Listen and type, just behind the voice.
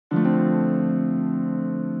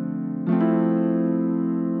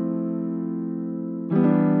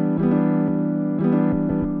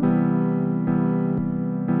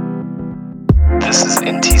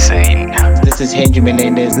is Henry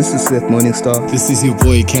Melendez. This is Seth Morningstar. This is your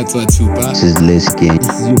boy Katwa Tuba. This is Leslie.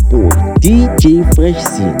 This is your boy DJ Fresh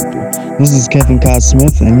Cinto. This is Kevin Carl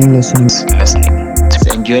Smith, and you're listening.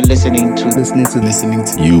 And you're listening to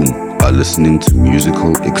You are listening to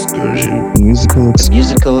Musical Excursion. Musical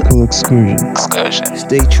Excursion.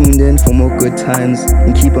 Stay tuned in for more good times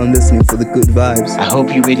and keep on listening for the good vibes. I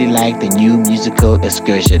hope you really like the new Musical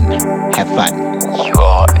Excursion. Have fun. You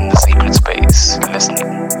are in the secret space,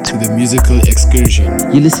 listening to the Musical Excursion.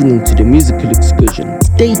 You're listening to the Musical Excursion.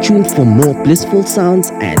 Stay tuned for more blissful sounds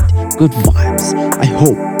and good vibes. I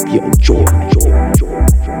hope you enjoy.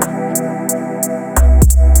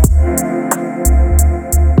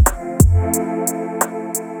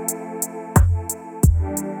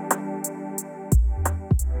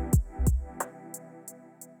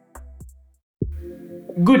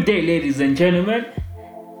 Good day, ladies and gentlemen.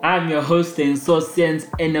 I'm your host Insouciant,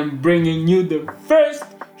 and I'm bringing you the first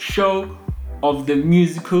show of the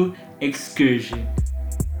Musical Excursion.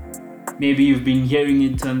 Maybe you've been hearing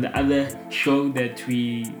it on the other show that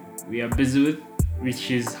we are busy with, which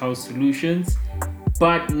is House Solutions.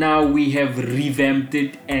 But now we have revamped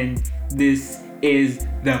it, and this is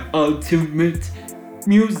the ultimate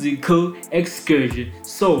Musical Excursion.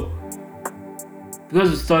 So, because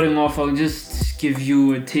we're starting off, I'll just give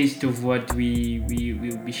you a taste of what we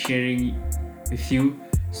will be sharing with you.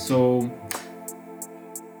 So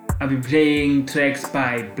I'll be playing tracks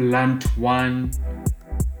by Blunt One,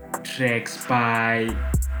 tracks by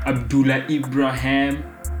Abdullah Ibrahim,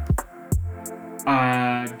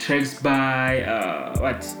 tracks by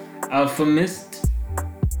Alphamist.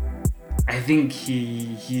 I think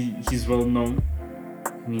he's well known.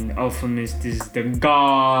 I mean, Alphamist is the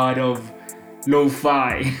god of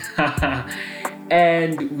lo-fi.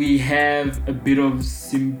 And we have a bit of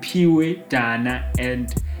Simpiwe Dana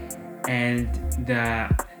and the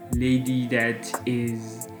lady that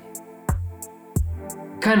is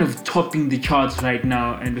kind of topping the charts right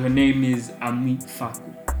now, and her name is Ami Faku.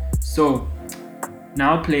 So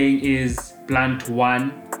now playing is Blunt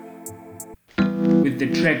One with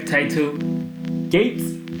the track title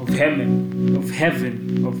Gates of Heaven,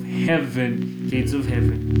 Gates of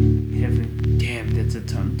Heaven. Damn, that's a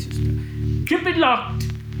tongue twister. Keep it locked.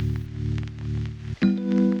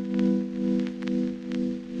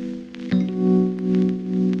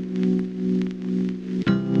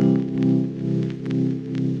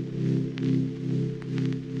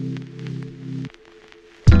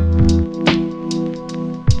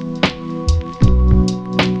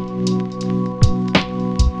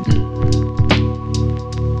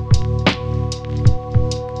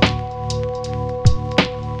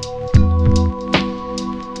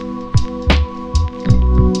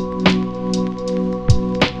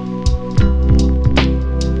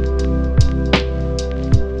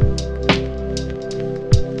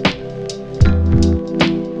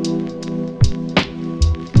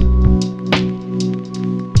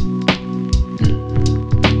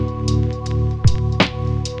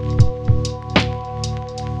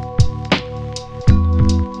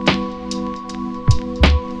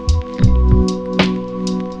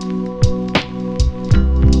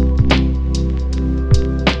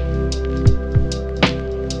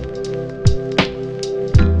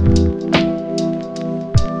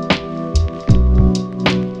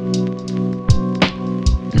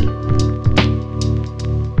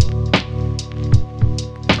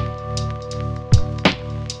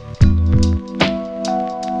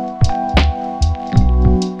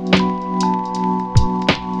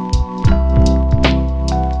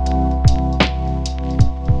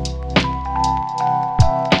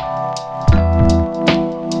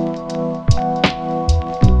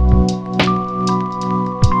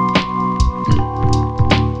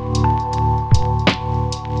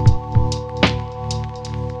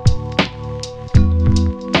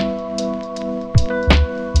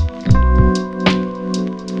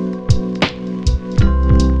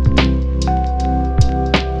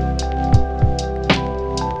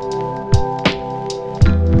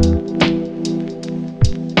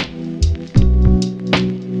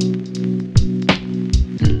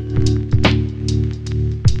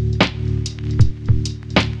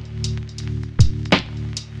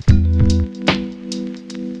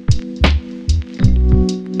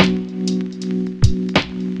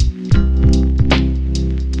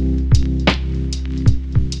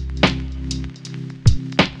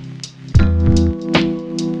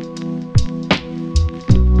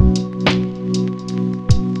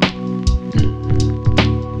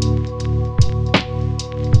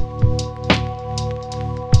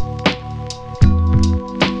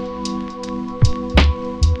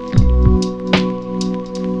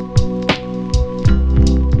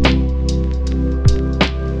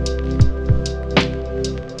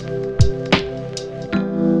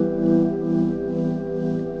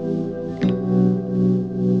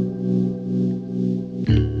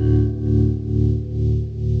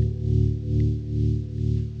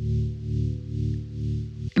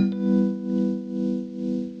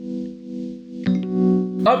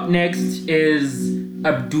 Up next is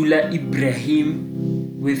Abdullah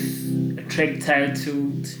Ibrahim with a track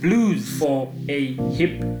titled Blues for a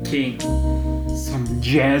Hip King. Some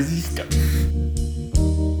jazzy stuff.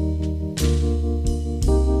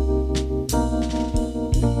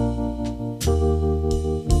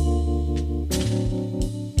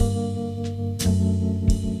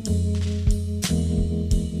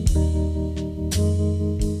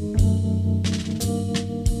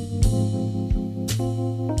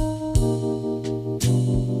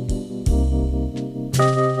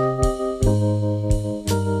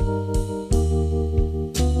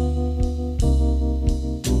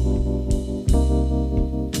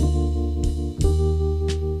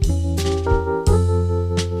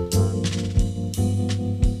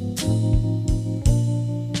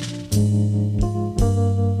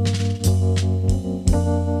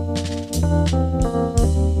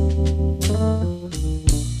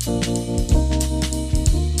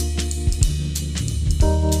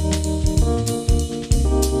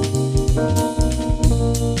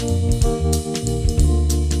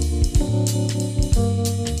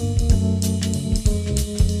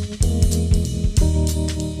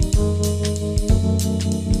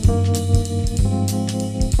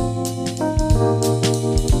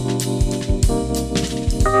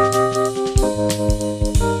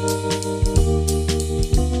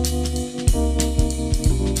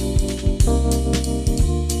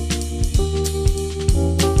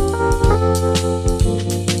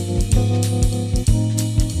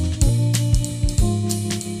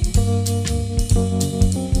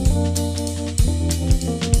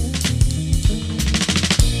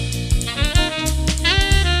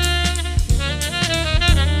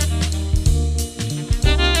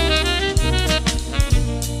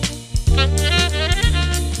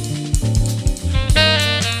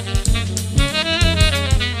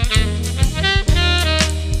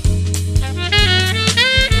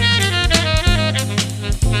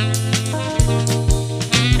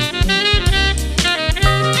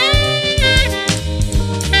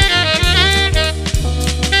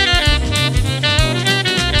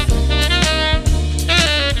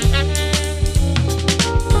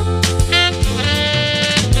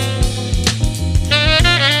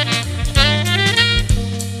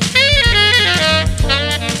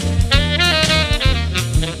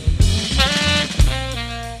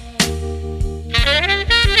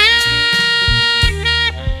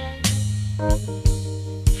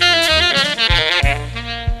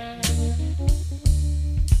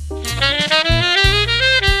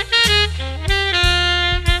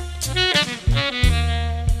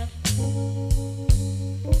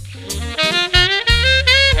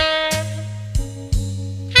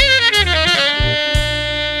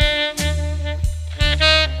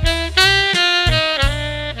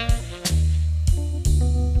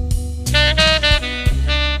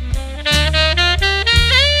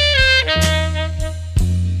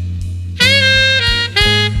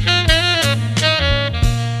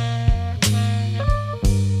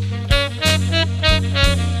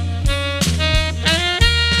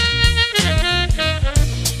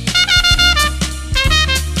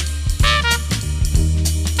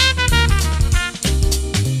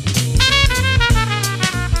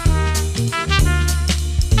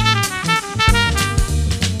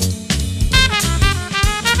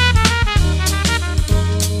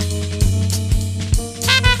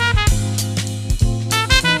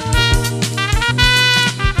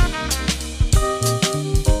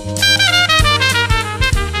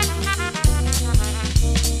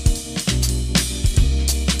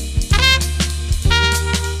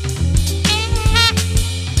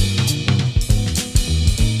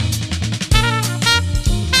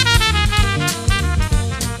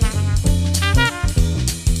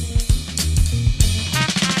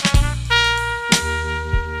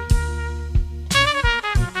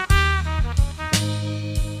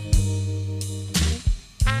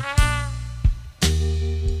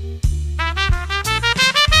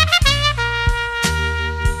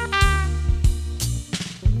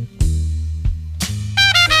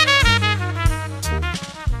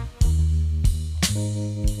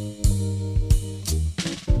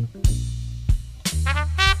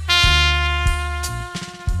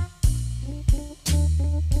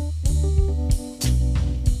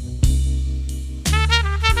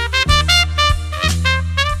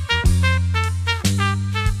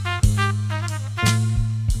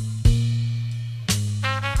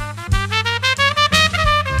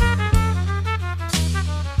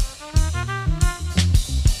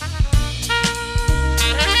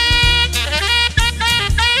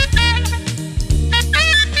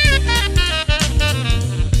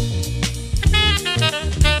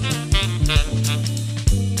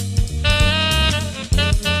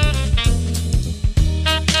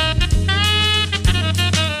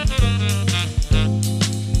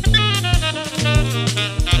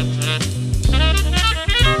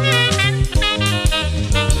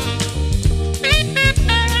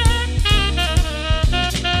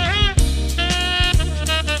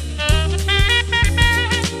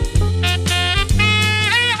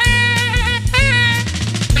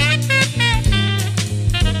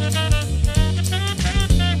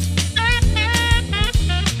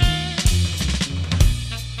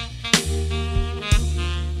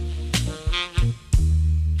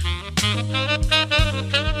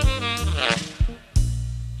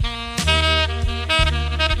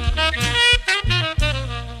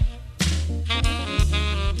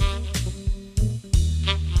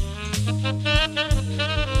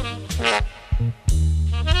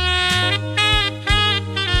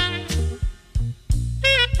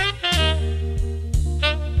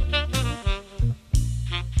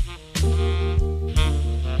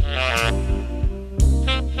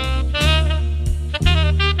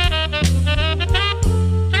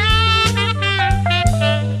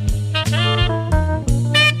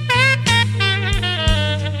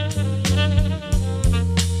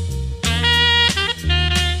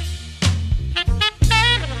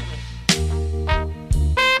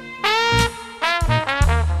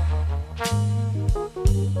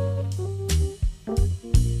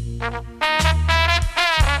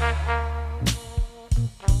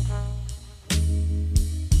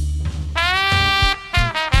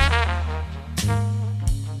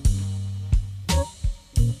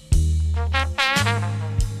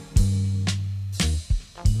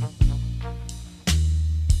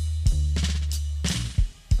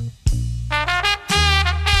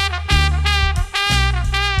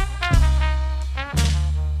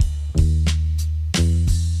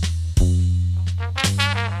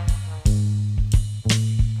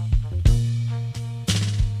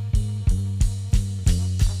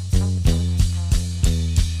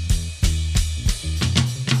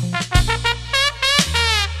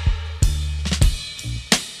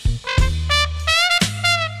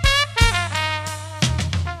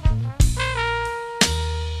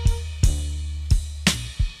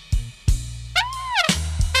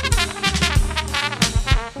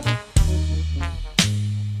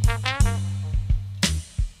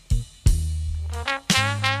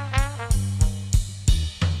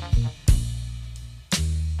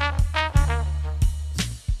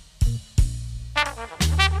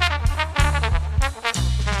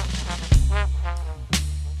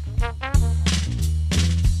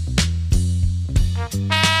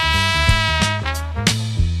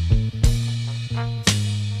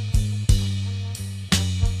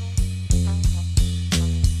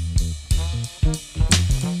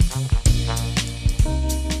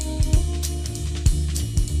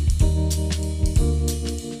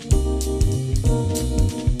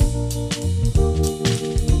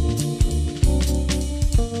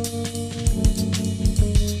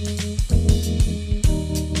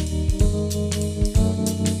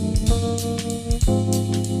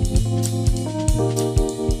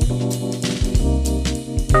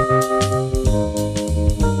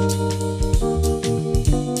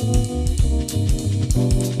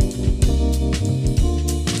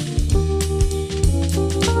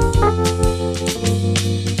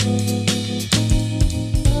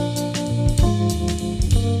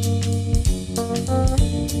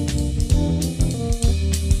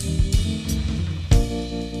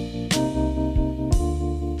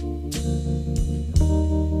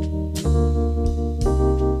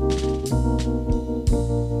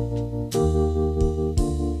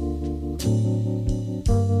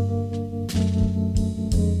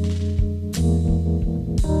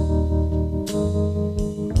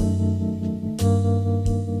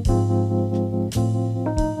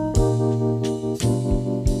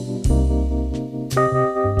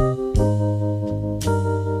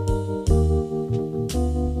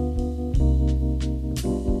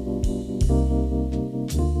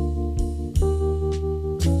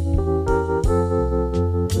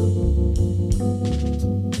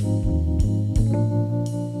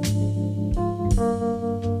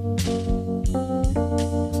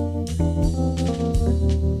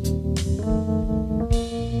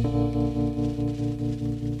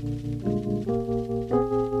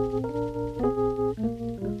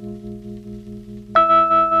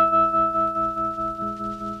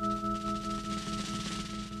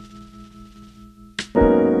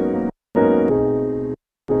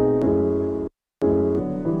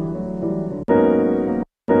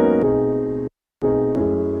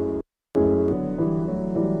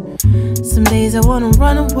 days I wanna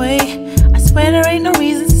run away. I swear there ain't no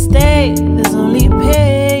reason to stay. There's only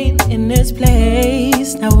pain in this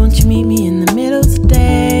place. Now won't you meet me in the middle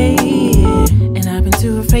today? And I've been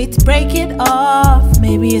too afraid to break it off.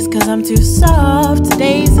 Maybe it's cause I'm too soft.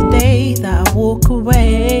 Today's the day that I walk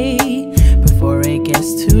away before it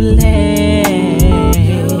gets too late.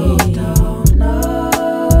 You don't know.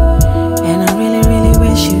 And I really, really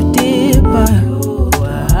wish you did, but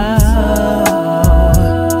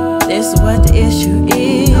this is what the issue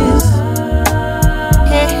is.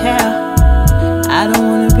 Yeah, I don't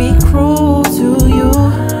wanna be cruel to you.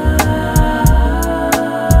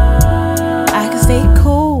 I could stay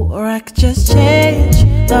cool, or I could just change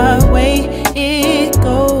the way it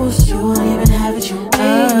goes. You won't even have it your way.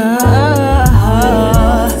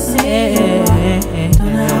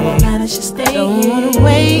 Don't know how I managed to stay. Don't wanna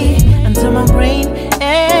wait until my brain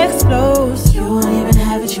explodes. You won't even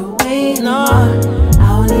have it your way. No, I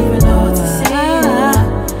won't even know what to say.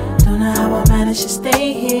 Don't know how I managed to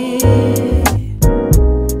stay here.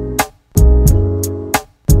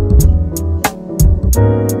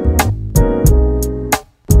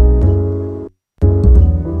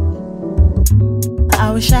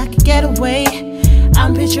 I wish I could get away.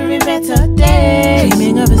 I'm picturing better days,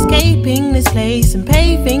 dreaming of escaping this place and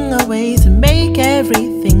paving a way to make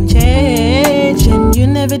everything change. And you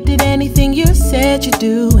never did anything you said you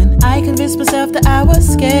do, and I convinced myself that I was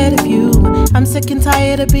scared of you. I'm sick and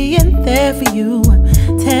tired of being there for you. I'm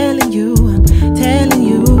telling you,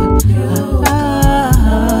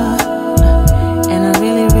 and I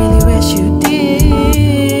really, really wish you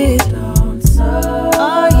did.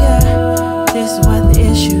 Oh yeah, this is what the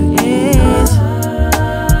issue is.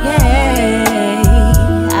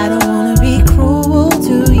 Yeah, I don't wanna be cruel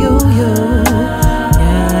to you. Yeah.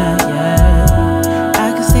 I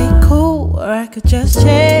could stay cool, or I could just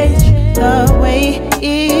change the way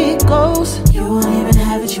it goes. You won't even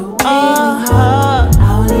have it your way. I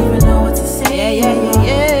won't even know what to say.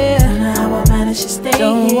 Yeah. Don't know how I managed to stay.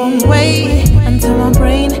 Don't wait until my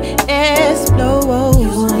brain explodes. You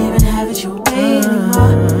won't even have it your way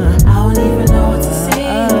anymore. I won't even know what to say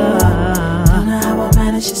anymore. Don't know how I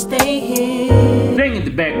managed to stay here. Playing in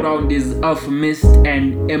the background is Alpha Mist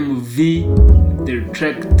and MV, the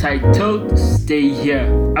track titled Stay Here.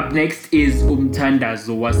 Up next is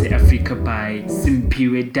Umthandazo Wase Africa by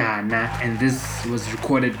Simpiwe Dana, and this was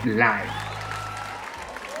recorded live.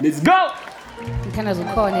 Let's go! Umthandazo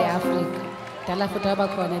ukhona eAfrika. Dala futhi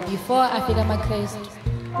abakhona before afika amaKristu.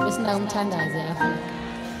 Besina umthandazo eAfrika.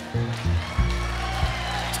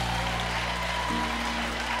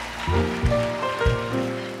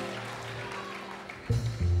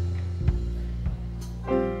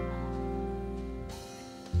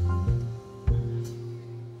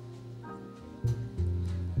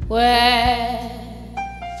 Where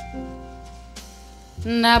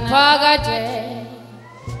naphakade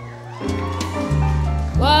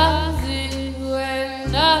wazi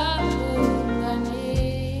wena ungani,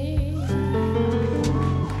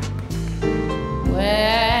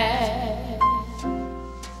 where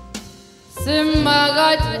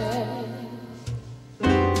simakade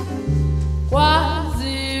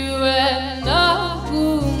wazi wena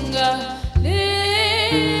ungani.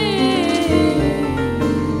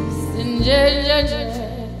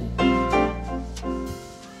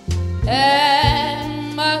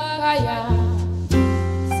 Emakaya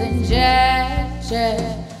senjeje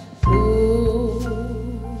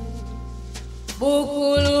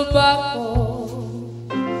bukulu bako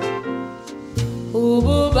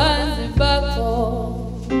ububanzi bako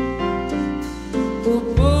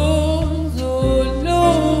ubunzulu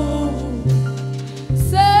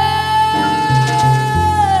se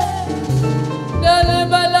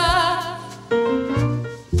dalibala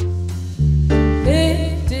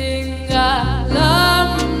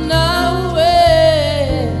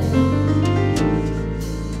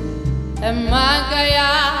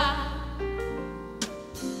Magaya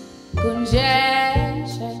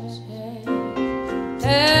kunjenje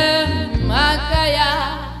Magaya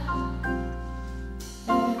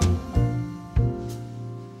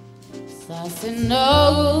sasino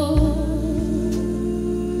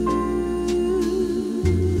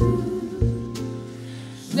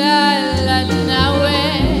dala nawe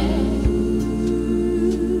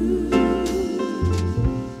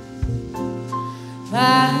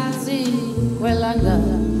Fancy Welanga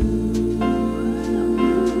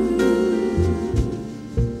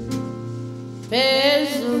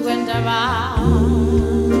Pesu Gwendaba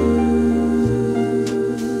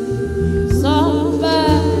Somba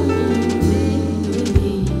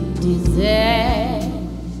Dize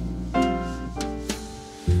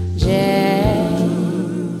Je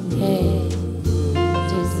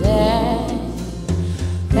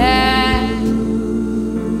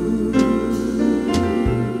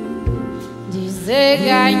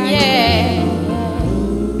Zeganye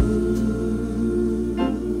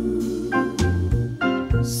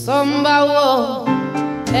Sombawo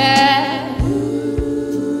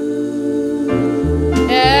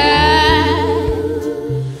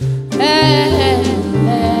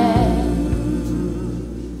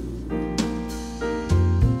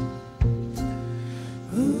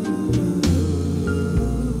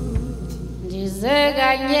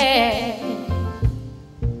Zeganye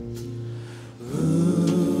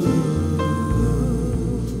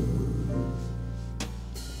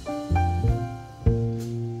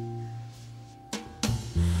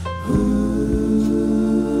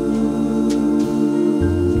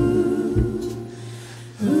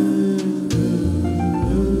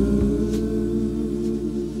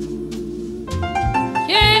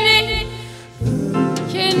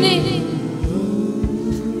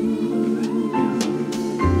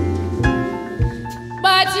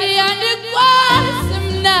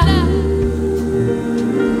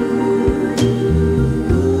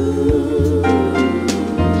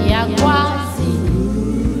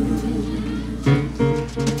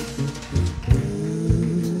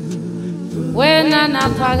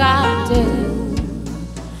Napagate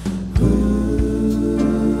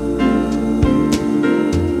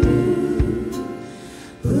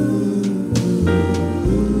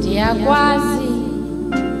Diakwazi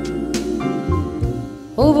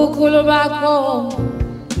Ubukhulu bakho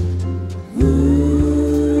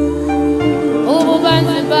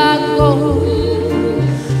Ububanzi bakho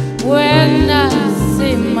Wena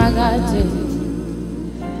simagate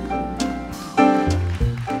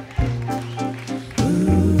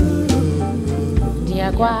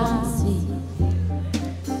Diagwazi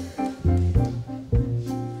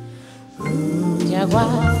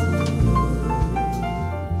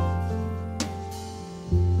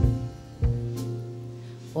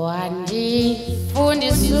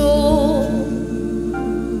Wandifundisu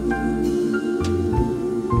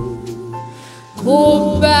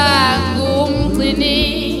Kuba ngumgcini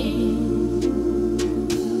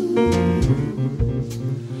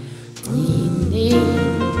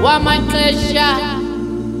Wamaxesha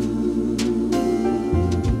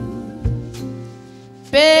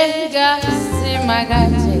Bega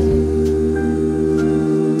simagate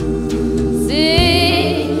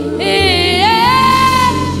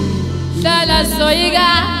Lala soiga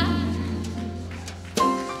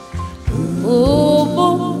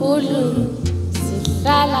Ubukhulu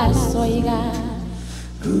sihlala soiga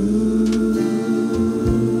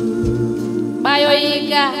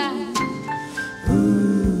Bayoyika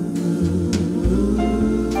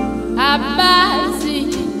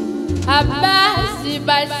Abazi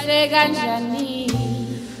bahle kanjani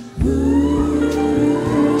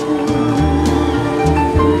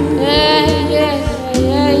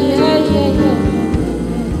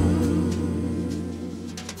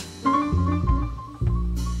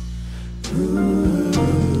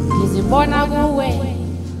Ngizibona kuwe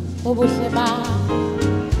ubuhle bakho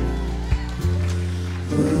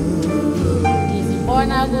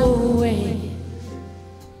Ngizibona kuwe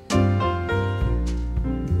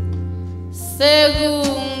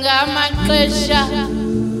Sekungamaxesha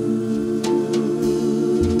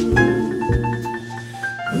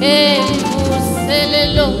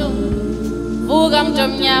Vuselelo Vuka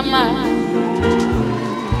mntomnyama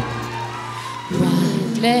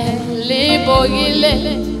Wale libogile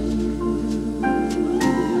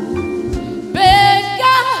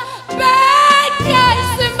Beka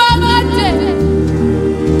simamate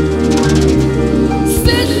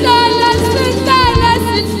Sihlala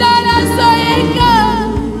soyeka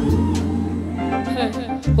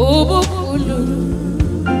Ubukhulu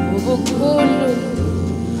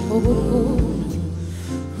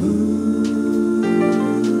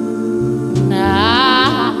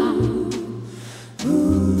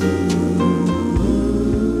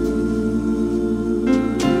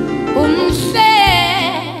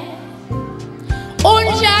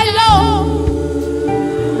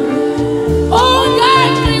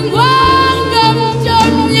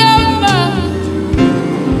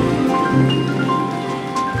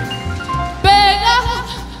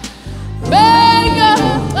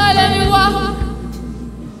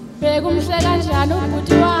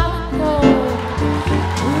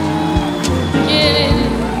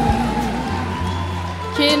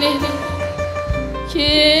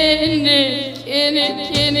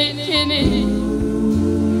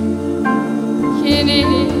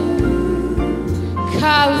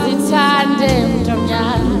Khawuzithande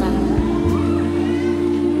mntomnyana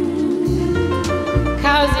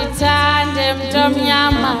Khawuzithande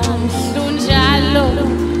mntomnyama mhlunjalo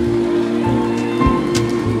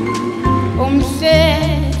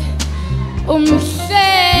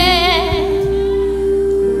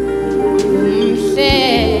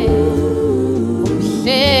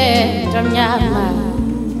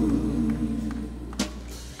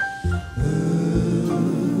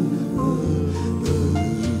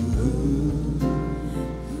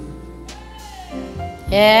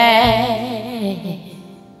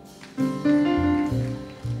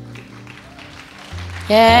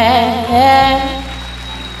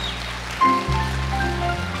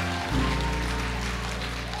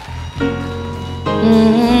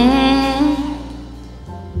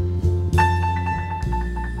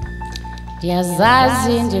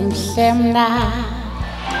Ndiyazazi ndimhle mna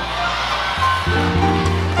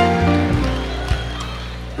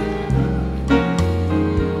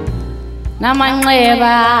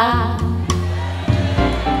namanxeba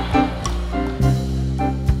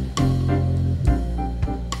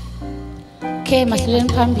okay mahleleni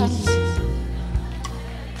phambili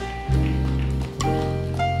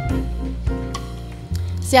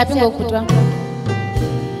siyaphi ngokubhuti wam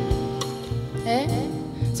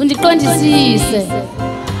sundiqondisise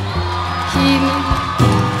tyhini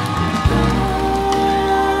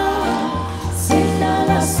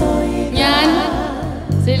nyani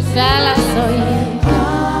sihlala soyika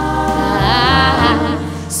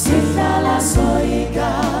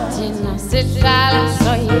thina sihlala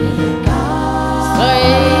soyika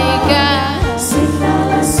soyika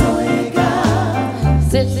sihlala soyika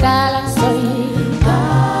sihlala soyika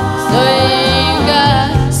soyika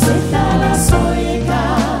sihlala soyika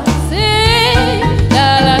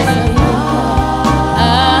sihlala soyika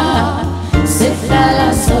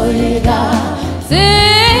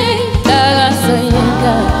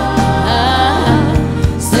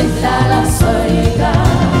sihlala soyika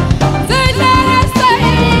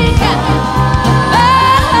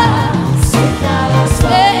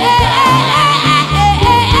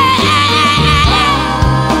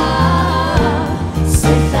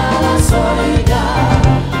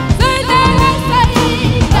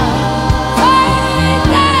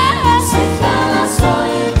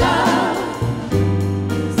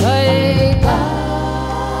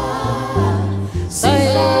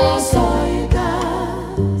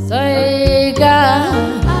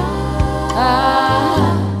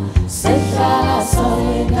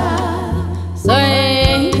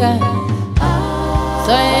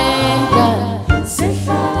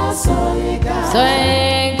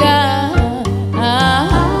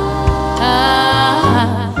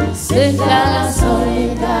sihlala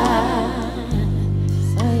soyika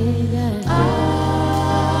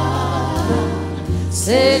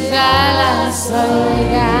sihlala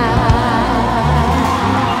soyika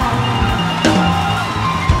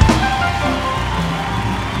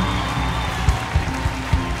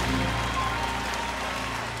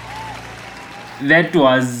That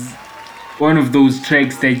was one of those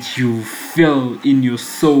tracks that you feel in your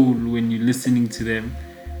soul when you're listening to them.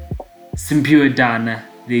 Simpiwe Dana,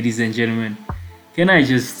 ladies and gentlemen. Can I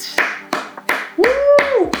just...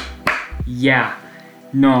 Woo! Yeah.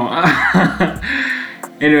 No.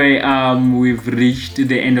 Anyway, we've reached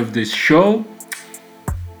the end of this show.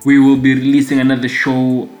 We will be releasing another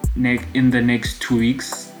show in the next 2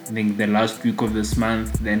 weeks. I think the last week of this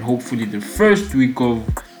month, then hopefully the first week of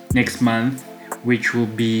next month, which will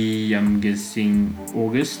be, I'm guessing,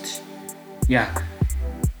 August. Yeah,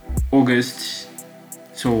 August.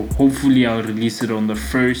 So hopefully I'll release it on the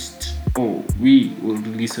first, or we will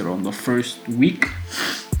release it on the first week.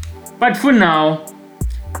 But for now,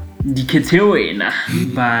 Diketewena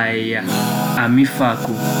by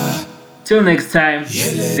Amifaku. Till next time,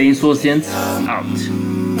 stay Insouciant out.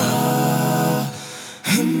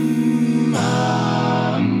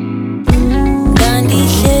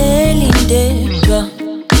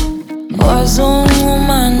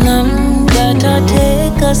 Wazongumana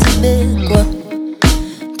mdathatheka sibekwa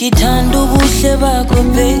ngithanda ubuhle bakho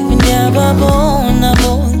baby ndiyababona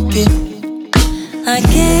bonke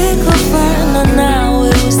akekho fana nawe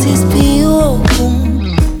usisiphiwo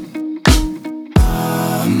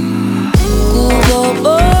kubo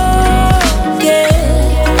bonke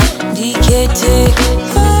ndikhethe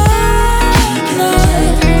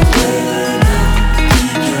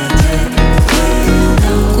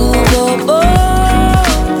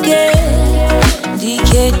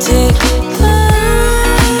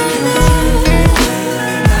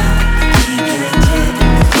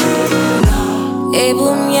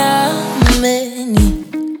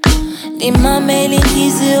imameli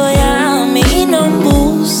inhliziyo yami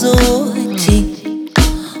inombuzo othi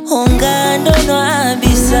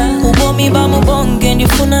ungandonwabisa ubomi bami bonke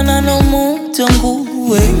ndifunana nomuntu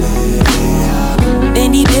onguwe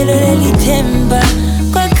bendiphelele lithemba